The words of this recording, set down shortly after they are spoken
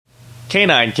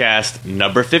Canine Cast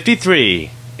number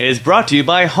 53 is brought to you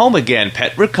by Home Again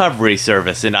Pet Recovery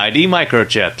Service and ID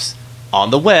Microchips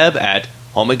on the web at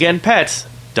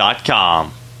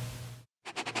homeagainpets.com.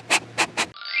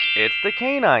 It's the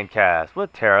Canine Cast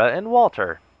with Tara and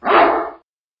Walter.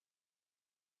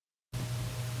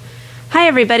 Hi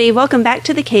everybody, welcome back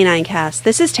to the Canine Cast.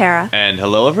 This is Tara. And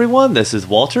hello everyone, this is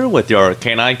Walter with your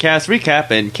Canine Cast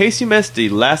recap. In case you missed the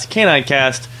last Canine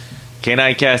Cast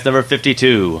number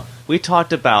 52, we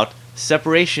talked about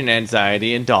separation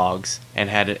anxiety in dogs and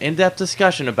had an in-depth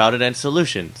discussion about it and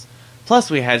solutions.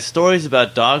 Plus we had stories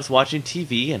about dogs watching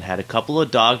TV and had a couple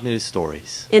of dog news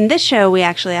stories. In this show we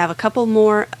actually have a couple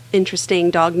more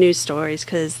interesting dog news stories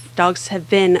because dogs have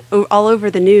been all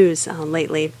over the news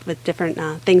lately with different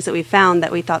things that we found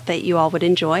that we thought that you all would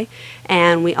enjoy.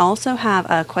 And we also have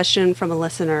a question from a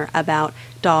listener about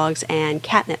dogs and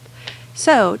catnip.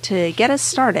 So to get us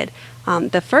started,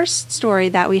 the first story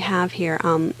that we have here,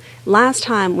 last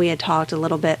time we had talked a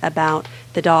little bit about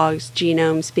the dogs'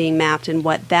 genomes being mapped and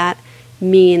what that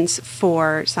means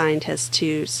for scientists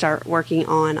to start working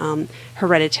on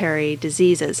hereditary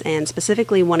diseases. And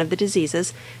specifically one of the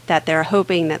diseases that they're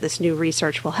hoping that this new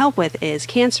research will help with is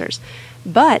cancers.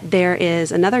 But there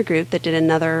is another group that did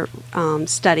another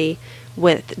study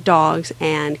with dogs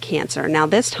and cancer. Now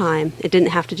this time it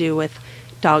didn't have to do with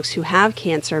dogs who have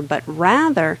cancer, but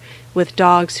rather with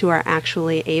dogs who are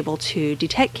actually able to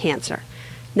detect cancer.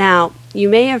 Now, you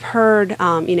may have heard,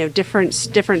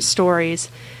 different stories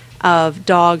of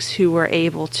dogs who were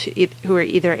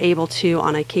either able to,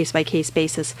 on a case-by-case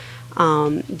basis,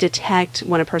 detect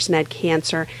when a person had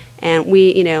cancer. And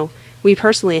we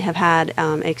personally have had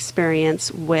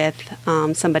experience with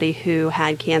somebody who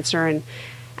had cancer, and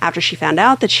after she found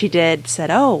out that she did, said,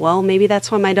 oh, well, maybe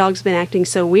that's why my dog's been acting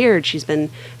so weird. She's been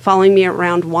following me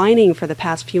around whining for the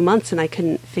past few months, and I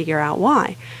couldn't figure out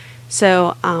why.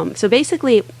 So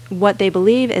basically what they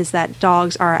believe is that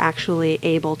dogs are actually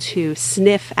able to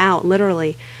sniff out,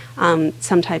 literally,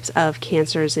 some types of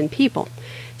cancers in people.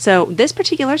 So this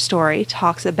particular story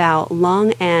talks about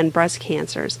lung and breast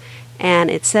cancers, and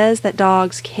it says that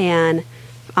dogs can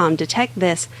detect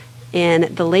this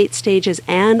in the late stages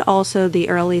and also the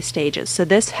early stages. So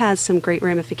this has some great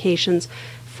ramifications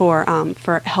for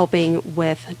helping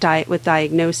with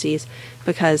diagnoses,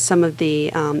 because some of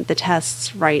the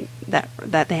tests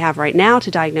that they have right now to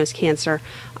diagnose cancer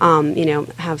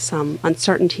have some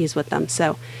uncertainties with them.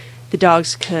 So the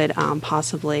dogs could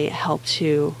possibly help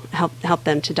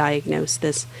them to diagnose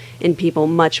this in people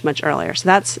much earlier.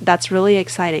 So that's really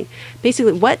exciting.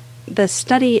 Basically, what the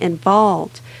study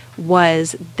involved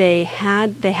was they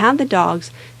had the dogs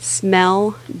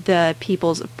smell the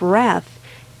people's breath,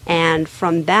 and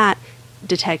from that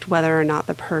detect whether or not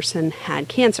the person had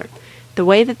cancer. The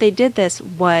way that they did this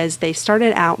was they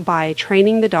started out by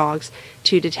training the dogs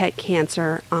to detect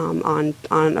cancer on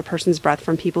a person's breath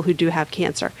from people who do have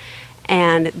cancer,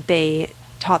 and they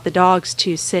taught the dogs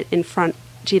to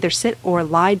either sit or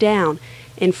lie down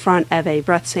in front of a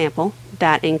breath sample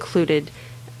that included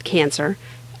cancer,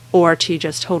 or to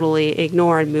just totally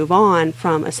ignore and move on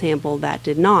from a sample that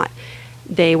did not.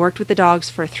 They worked with the dogs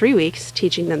for 3 weeks,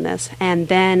 teaching them this, and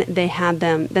then they had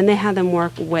them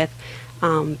work with.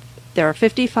 There are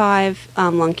 55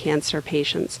 lung cancer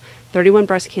patients, 31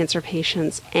 breast cancer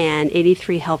patients, and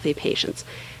 83 healthy patients.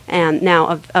 And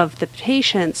now, of the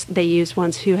patients, they used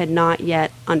ones who had not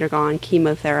yet undergone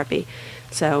chemotherapy.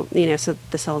 So so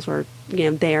the cells were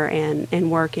there and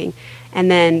working.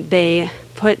 And then they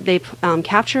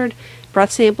captured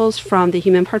breath samples from the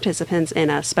human participants in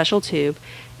a special tube,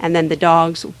 and then the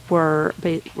dogs were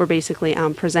basically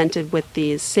presented with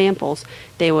these samples.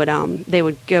 They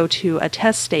would go to a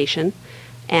test station,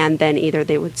 and then either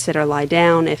they would sit or lie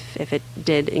down if it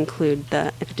did include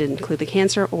the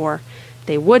cancer, or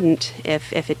they wouldn't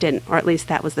if it didn't, or at least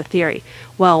that was the theory.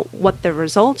 Well, what the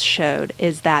results showed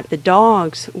is that the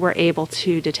dogs were able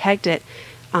to detect it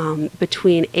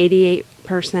between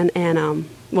 88% and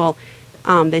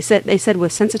they said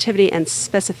with sensitivity and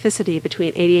specificity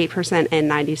between 88% and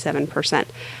 97%.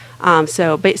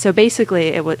 So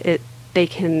basically they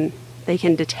can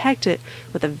detect it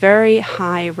with a very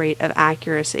high rate of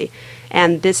accuracy.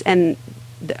 And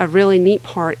a really neat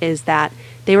part is that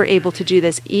they were able to do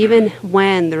this even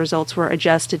when the results were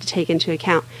adjusted to take into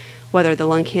account whether the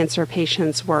lung cancer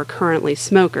patients were currently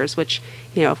smokers, which,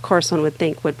 of course one would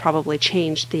think would probably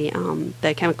change the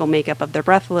chemical makeup of their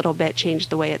breath a little bit, change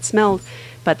the way it smelled,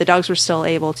 but the dogs were still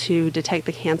able to detect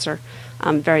the cancer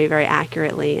very, very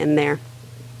accurately in there.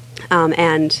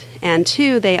 And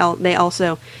two, they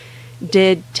also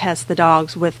did test the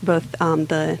dogs with both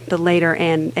the later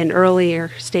and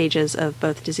earlier stages of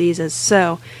both diseases.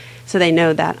 So they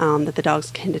know that that the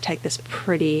dogs can detect this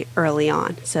pretty early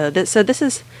on. So this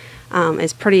is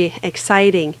pretty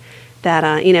exciting.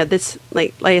 That this,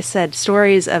 like I said,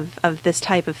 stories of this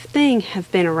type of thing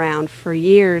have been around for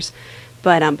years,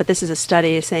 but this is a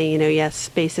study saying yes,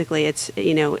 basically it's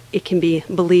it can be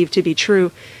believed to be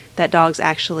true that dogs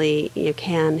actually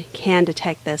can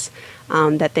detect this,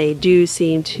 that they do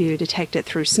seem to detect it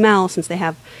through smell since they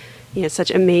have such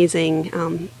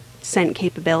amazing scent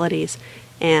capabilities.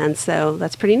 And so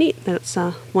that's pretty neat. That's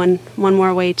one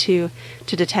more way to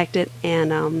detect it,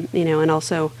 and and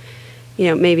also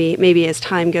maybe as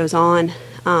time goes on,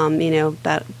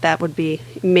 that would be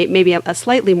maybe a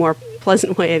slightly more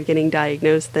pleasant way of getting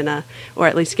diagnosed than or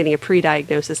at least getting a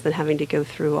pre-diagnosis than having to go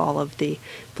through all of the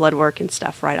blood work and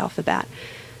stuff right off the bat.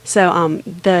 So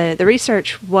the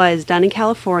research was done in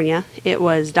California. It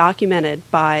was documented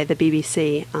by the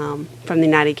BBC from the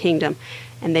United Kingdom.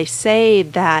 And they say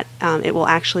that it will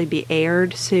actually be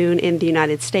aired soon in the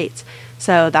United States.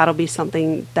 So that'll be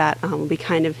something that will be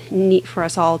kind of neat for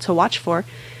us all to watch for.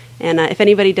 And if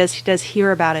anybody does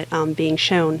hear about it being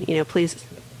shown,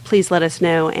 please let us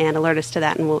know and alert us to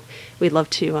that. And we'd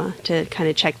love to kind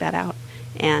of check that out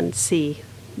and see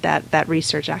that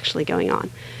research actually going on.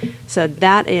 So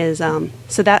that is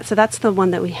so that's the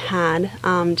one that we had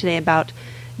today about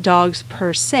dogs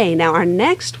per se. Now our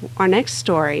next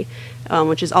story,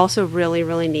 which is also really,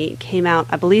 really neat, came out,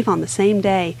 I believe, on the same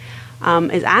day,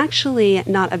 is actually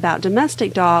not about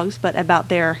domestic dogs, but about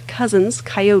their cousins,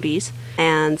 coyotes,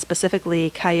 and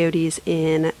specifically coyotes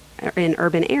in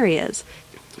urban areas.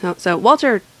 So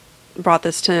Walter brought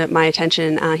this to my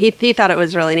attention. He thought it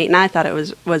was really neat, and I thought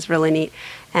it was really neat.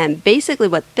 And basically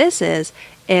what this is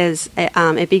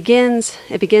it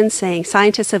begins saying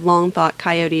scientists have long thought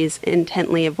coyotes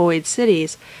intently avoid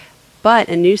cities, but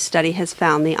a new study has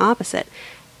found the opposite.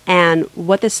 And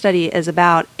what this study is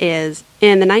about is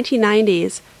in the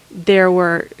 1990s, there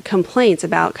were complaints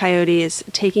about coyotes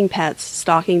taking pets,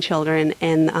 stalking children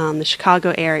in the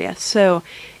Chicago area. So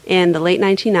in the late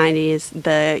 1990s,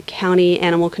 the County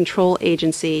Animal Control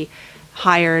Agency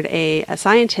hired a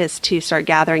scientist to start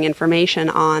gathering information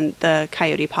on the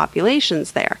coyote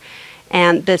populations there.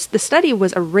 And the study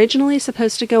was originally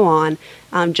supposed to go on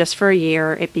just for a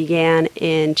year. It began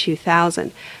in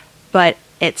 2000, but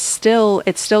it's still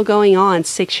going on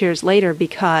 6 years later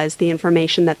because the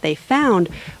information that they found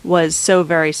was so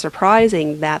very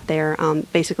surprising that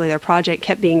basically their project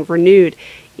kept being renewed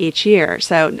each year.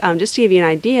 So just to give you an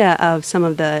idea of some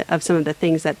of the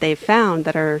things that they've found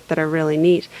that are really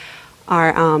neat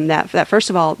are that first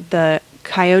of all, the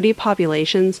coyote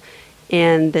populations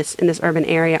in this urban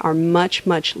area are much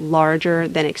larger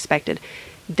than expected.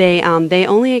 They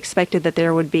only expected that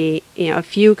there would be a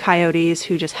few coyotes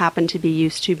who just happened to be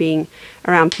used to being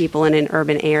around people and in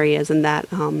urban areas, and that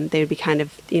they would be kind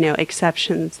of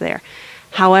exceptions there.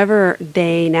 However,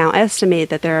 they now estimate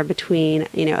that there are between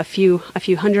a few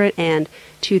hundred and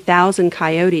 2,000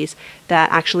 coyotes that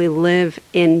actually live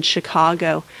in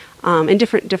Chicago, in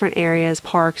different areas,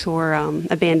 parks or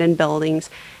abandoned buildings.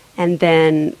 And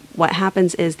then what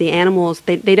happens is the animals,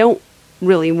 they don't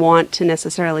really want to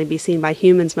necessarily be seen by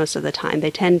humans most of the time.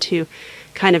 They tend to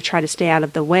kind of try to stay out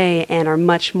of the way and are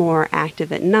much more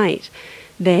active at night.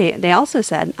 They also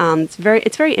said it's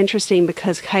very interesting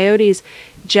because coyotes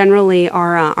generally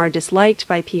are disliked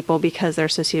by people because they're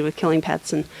associated with killing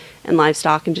pets and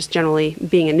livestock and just generally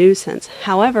being a nuisance.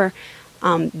 However,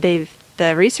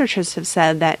 the researchers have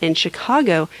said that in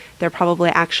Chicago, they're probably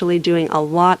actually doing a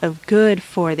lot of good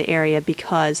for the area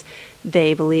because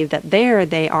they believe that there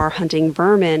they are hunting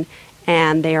vermin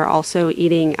and they are also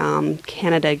eating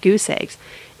Canada goose eggs.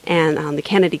 And the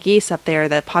Canada geese up there,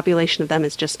 the population of them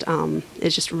is just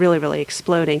really, really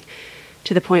exploding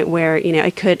to the point where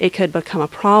it could become a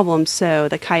problem. So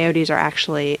the coyotes are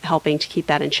actually helping to keep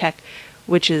that in check,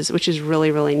 which is really,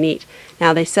 really neat.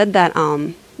 Now they said that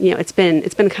it's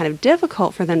been kind of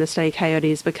difficult for them to study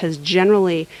coyotes because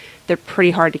generally they're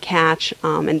pretty hard to catch,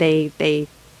 and they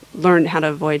learned how to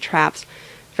avoid traps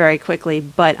very quickly.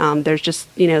 But there's just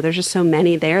so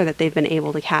many there that they've been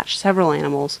able to catch several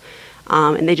animals,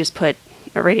 and they just put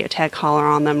a radio tag collar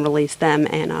on them, release them,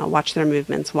 and watch their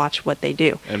movements, watch what they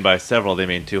do. And by several, they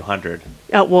mean 200.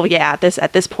 Oh well, yeah.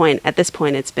 At this point,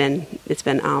 it's been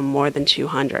more than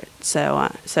 200. So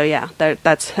yeah,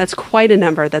 that's quite a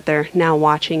number that they're now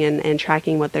watching and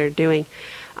tracking what they're doing.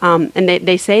 And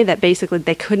they say that basically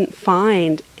they couldn't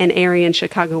find an area in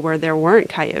Chicago where there weren't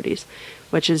coyotes,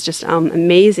 which is just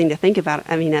amazing to think about.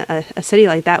 I mean, a city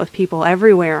like that with people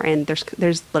everywhere, and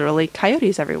there's literally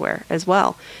coyotes everywhere as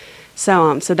well.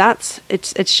 So that's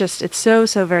it's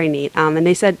so very neat. And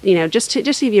they said, just to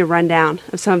give you a rundown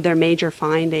of some of their major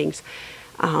findings,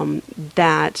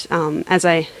 that as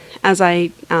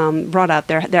I brought up,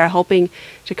 they're hoping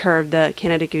to curb the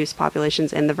Canada goose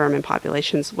populations and the vermin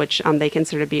populations, which they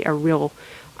consider to be a really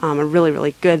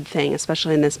good thing,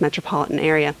 especially in this metropolitan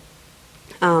area.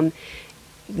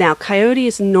 Now,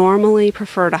 coyotes normally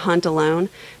prefer to hunt alone,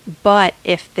 but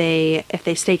if they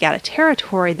stake out a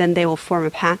territory, then they will form a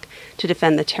pack to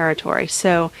defend the territory.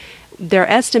 So their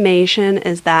estimation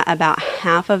is that about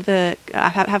half of the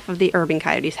urban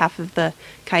coyotes, half of the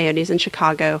coyotes in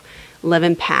Chicago, live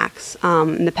in packs.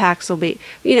 And the packs will be,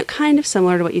 kind of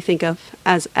similar to what you think of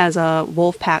as a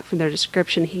wolf pack from their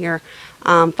description here.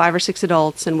 5 or 6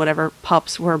 adults and whatever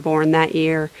pups were born that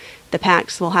year. The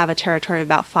packs will have a territory of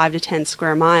about 5 to 10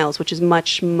 square miles, which is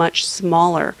much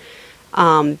smaller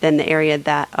than the area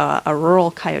that a rural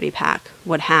coyote pack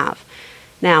would have.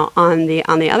 Now, on the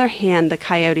other hand, the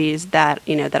coyotes that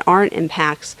aren't in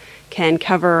packs can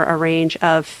cover a range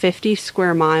of 50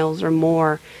 square miles or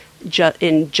more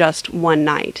in just one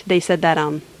night. They said that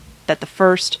that the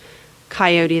first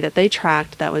coyote that they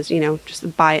tracked, that was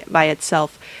just by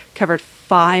itself, covered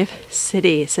 5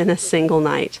 cities in a single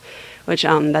night. Which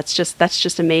that's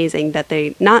just amazing that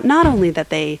they not only that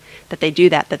they do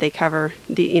that they cover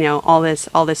the all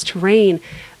this terrain,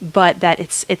 but that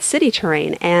it's city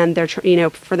terrain, and they're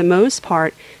for the most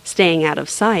part staying out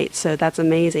of sight. So that's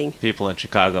amazing. People in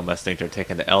Chicago must think they're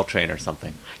taking the L train or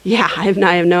something. Yeah, I have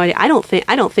no idea. I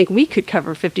don't think we could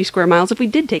cover 50 square miles if we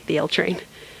did take the L train.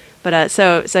 But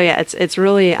so yeah, it's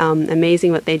really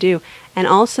amazing what they do. And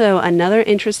also another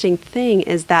interesting thing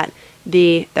is that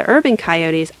the urban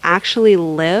coyotes actually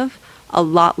live a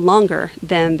lot longer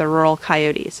than the rural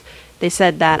coyotes. They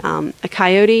said that a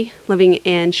coyote living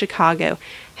in Chicago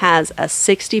has a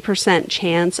 60%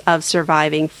 chance of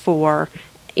surviving for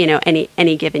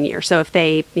any given year. So if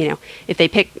they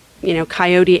pick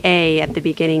coyote A at the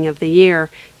beginning of the year,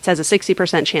 it has a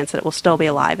 60% chance that it will still be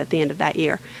alive at the end of that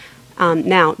year.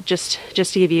 Now, just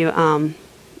to give you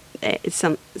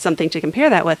something to compare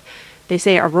that with, they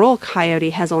say a rural coyote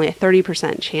has only a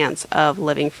 30% chance of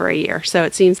living for a year. So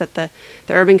it seems that the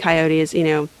urban coyotes,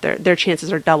 their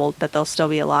chances are doubled that they'll still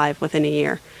be alive within a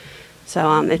year.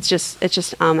 So it's just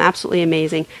absolutely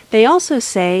amazing. They also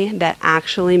say that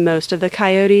actually most of the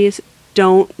coyotes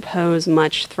don't pose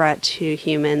much threat to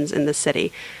humans in the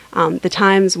city. The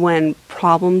times when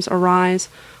problems arise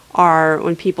are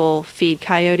when people feed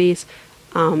coyotes.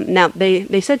 Now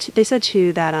they said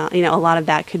too that a lot of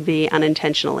that could be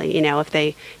unintentionally. If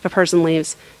a person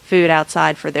leaves food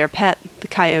outside for their pet, the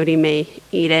coyote may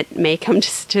eat it, may come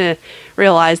to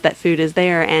realize that food is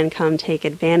there and come take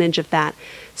advantage of that.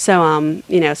 So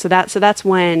so that's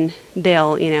when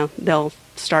they'll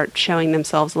start showing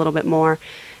themselves a little bit more.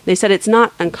 They said it's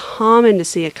not uncommon to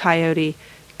see a coyote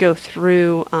go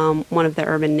through one of the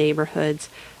urban neighborhoods.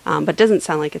 But it doesn't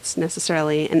sound like it's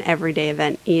necessarily an everyday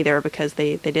event either, because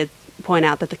they did point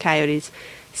out that the coyotes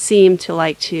seem to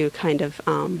like to kind of,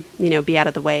 be out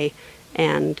of the way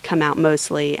and come out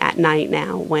mostly at night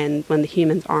now when the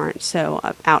humans aren't so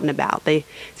out and about. They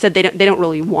said they don't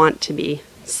really want to be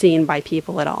seen by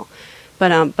people at all.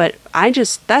 But I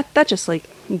just that just like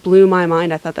blew my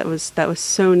mind. I thought that was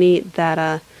so neat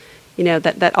that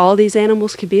that all these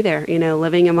animals could be there,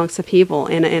 living amongst the people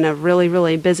in a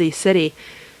really busy city.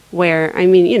 Where, I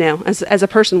mean, as a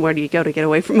person, where do you go to get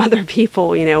away from other people?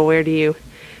 Where do you,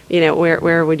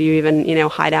 where would you even,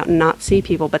 hide out and not see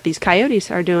people? But these coyotes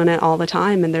are doing it all the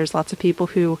time, and there's lots of people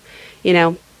who,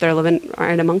 they're living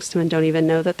right amongst them and don't even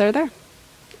know that they're there.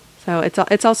 So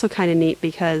it's also kind of neat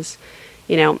because,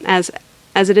 as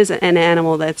it is an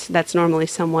animal that's normally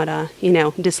somewhat,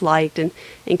 disliked and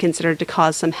considered to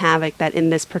cause some havoc, that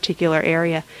in this particular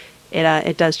area,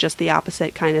 it does just the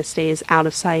opposite, kind of stays out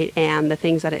of sight, and the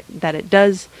things that it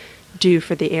does do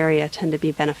for the area tend to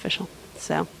be beneficial.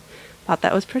 So thought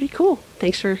that was pretty cool.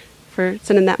 Thanks for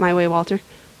sending that my way, Walter,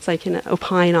 so I can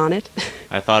opine on it.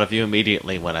 I thought of you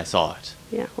immediately when I saw it.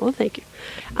 Yeah, well, thank you.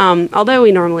 Although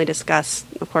we normally discuss,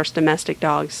 of course, domestic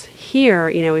dogs here,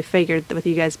 we figured that with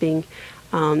you guys being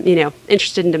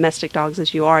interested in domestic dogs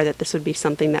as you are, that this would be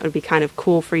something that would be kind of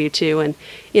cool for you too. And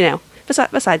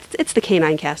besides, it's the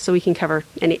Canine Cast, so we can cover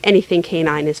anything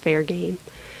canine is fair game.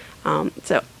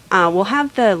 So we'll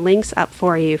have the links up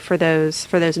for you for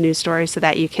those news stories so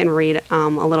that you can read a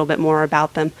little bit more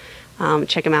about them.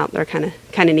 Check them out; they're kind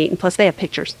of neat, and plus they have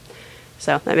pictures.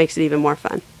 So that makes it even more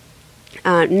fun.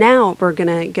 Now we're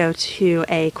going to go to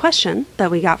a question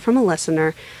that we got from a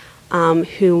listener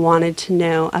who wanted to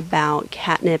know about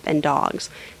catnip and dogs.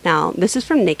 Now, this is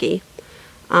from Nikki,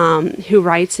 who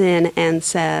writes in and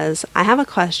says, I have a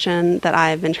question that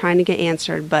I've been trying to get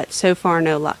answered, but so far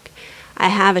no luck. I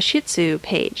have a Shih Tzu,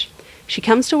 Paige. She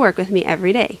comes to work with me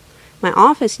every day. My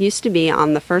office used to be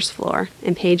on the first floor,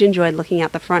 and Paige enjoyed looking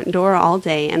out the front door all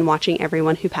day and watching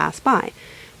everyone who passed by.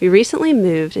 We recently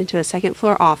moved into a second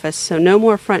floor office, so no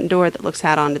more front door that looks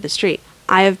out onto the street.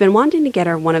 I have been wanting to get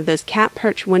her one of those cat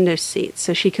perch window seats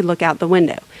so she could look out the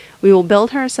window. We will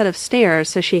build her a set of stairs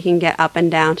so she can get up and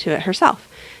down to it herself.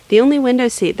 The only window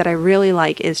seat that I really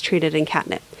like is treated in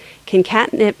catnip. Can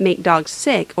catnip make dogs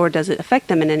sick, or does it affect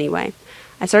them in any way?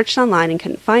 I searched online and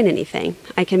couldn't find anything.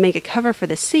 I can make a cover for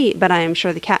the seat, but I am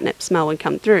sure the catnip smell would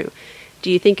come through.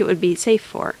 Do you think it would be safe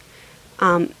for her?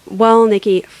 Well,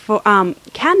 Nikki,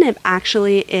 catnip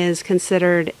actually is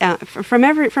considered, from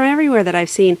everywhere that I've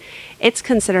seen, it's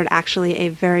considered actually a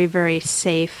very, very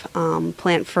safe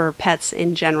plant for pets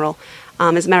in general.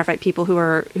 As a matter of fact, people who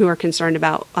are concerned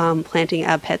about planting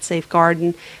a pet safe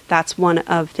garden, that's one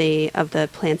of the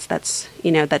plants that's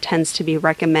that tends to be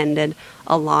recommended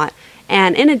a lot.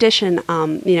 And in addition, a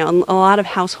lot of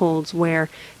households where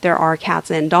there are cats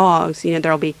and dogs,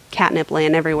 there'll be catnip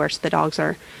laying everywhere, so the dogs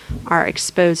are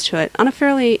exposed to it on a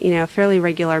fairly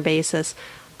regular basis.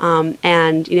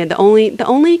 And the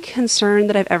only concern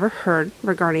that I've ever heard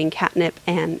regarding catnip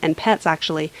and pets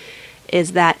actually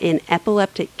is that in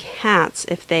epileptic cats,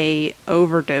 if they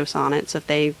overdose on it, so if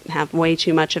they have way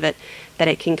too much of it, that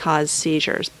it can cause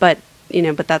seizures. But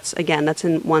that's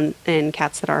in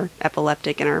cats that are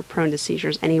epileptic and are prone to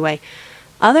seizures anyway.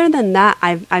 Other than that,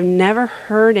 I've never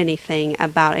heard anything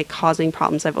about it causing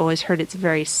problems. I've always heard it's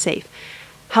very safe.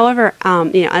 However,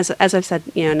 as I've said,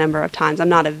 a number of times, I'm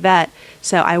not a vet,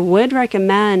 so I would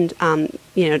recommend,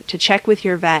 to check with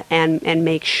your vet and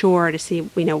make sure to see,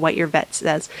 what your vet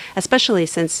says, especially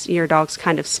since your dog's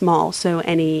kind of small. So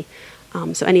any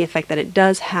effect that it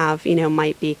does have,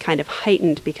 might be kind of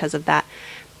heightened because of that.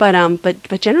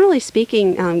 But generally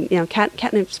speaking,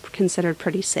 catnip's considered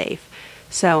pretty safe.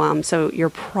 So you're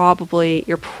probably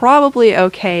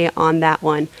okay on that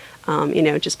one.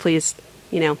 Just please,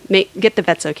 get the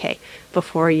vet's okay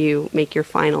before you make your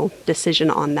final decision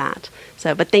on that.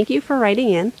 So, but thank you for writing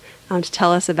in to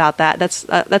tell us about that.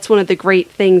 That's one of the great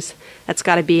things that's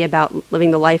got to be about living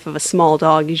the life of a small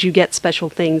dog, is you get special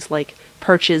things like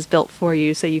perches built for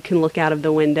you so you can look out of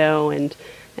the window and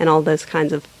all those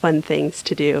kinds of fun things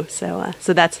to do. So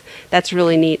that's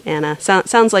really neat, and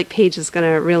sounds like Paige is going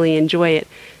to really enjoy it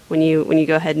when you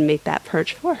go ahead and make that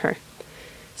perch for her.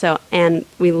 So, and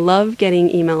we love getting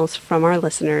emails from our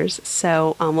listeners.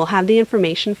 So we'll have the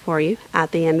information for you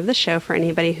at the end of the show for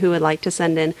anybody who would like to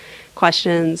send in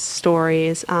questions,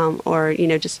 stories, or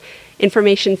just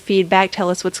information, feedback.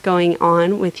 Tell us what's going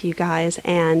on with you guys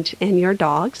and your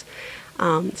dogs.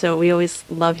 So we always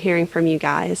love hearing from you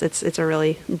guys. It's a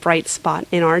really bright spot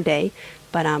in our day.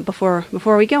 But before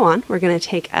we go on, we're going to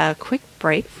take a quick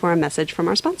break for a message from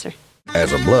our sponsor.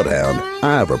 As a bloodhound,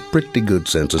 I have a pretty good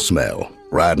sense of smell.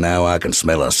 Right now, I can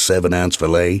smell a 7-ounce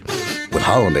filet with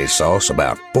hollandaise sauce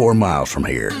about 4 miles from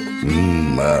here.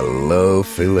 I love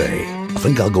filet. I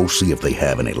think I'll go see if they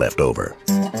have any left over.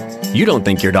 You don't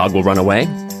think your dog will run away?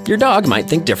 Your dog might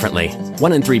think differently.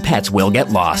 1 in 3 pets will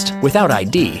get lost. Without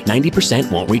ID, 90%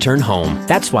 won't return home.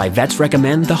 That's why vets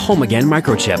recommend the Home Again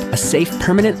microchip, a safe,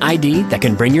 permanent ID that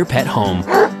can bring your pet home.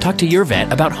 Talk to your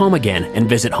vet about Home Again and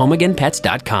visit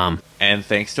homeagainpets.com. And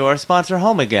thanks to our sponsor,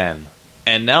 Home Again.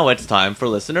 And now it's time for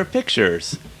listener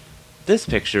pictures. This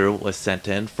picture was sent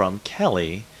in from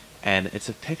Kelly, and it's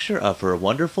a picture of her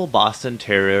wonderful Boston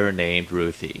Terrier named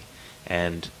Ruthie.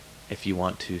 And if you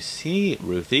want to see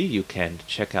Ruthie, you can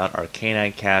check out our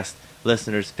Canine Cast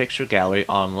listeners picture gallery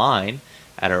online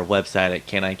at our website at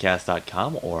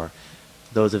caninecast.com, or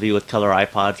those of you with color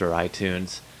iPods or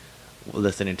iTunes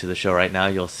listening to the show right now,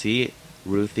 you'll see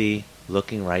Ruthie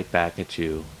looking right back at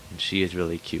you, and she is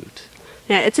really cute.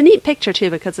 Yeah, it's a neat picture too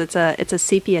because it's a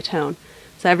sepia tone.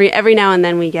 So every now and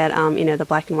then we get the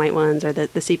black and white ones or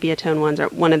the sepia tone ones, or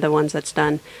one of the ones that's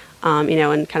done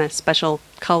in kind of special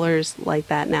colors like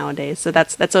that nowadays. So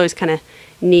that's always kind of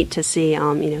neat to see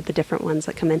the different ones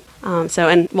that come in.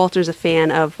 And Walter's a fan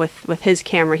of with his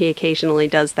camera. He occasionally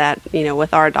does that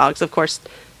with our dogs. Of course,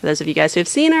 for those of you guys who have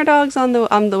seen our dogs on the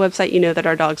website, you know that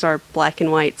our dogs are black and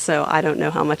white. So I don't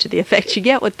know how much of the effect you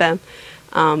get with them.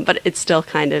 But it's still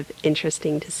kind of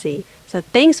interesting to see. So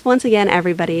thanks once again,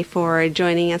 everybody, for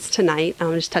joining us tonight.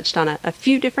 I just touched on a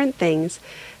few different things.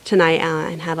 tonight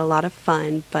and had a lot of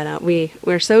fun. But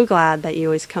we're so glad that you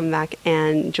always come back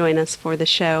and join us for the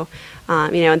show.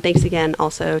 And thanks again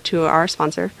also to our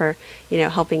sponsor for,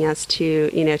 helping us to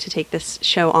take this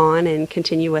show on and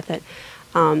continue with it.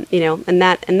 And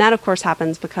that of course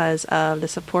happens because of the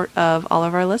support of all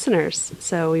of our listeners.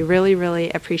 So we really,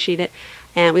 really appreciate it.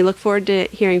 And we look forward to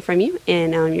hearing from you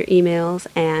in your emails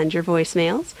and your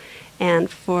voicemails. And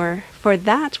for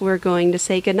that, we're going to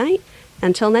say goodnight.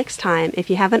 Until next time,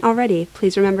 if you haven't already,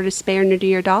 please remember to spay or neuter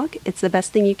your dog. It's the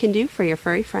best thing you can do for your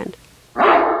furry friend.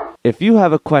 If you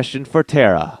have a question for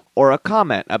Tara or a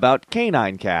comment about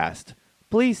Canine Cast,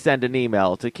 please send an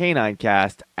email to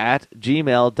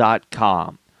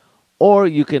caninecast@gmail.com. Or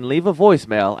you can leave a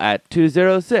voicemail at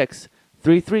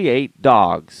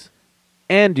 206-338-DOGS.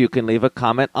 And you can leave a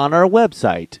comment on our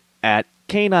website at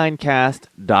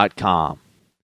caninecast.com.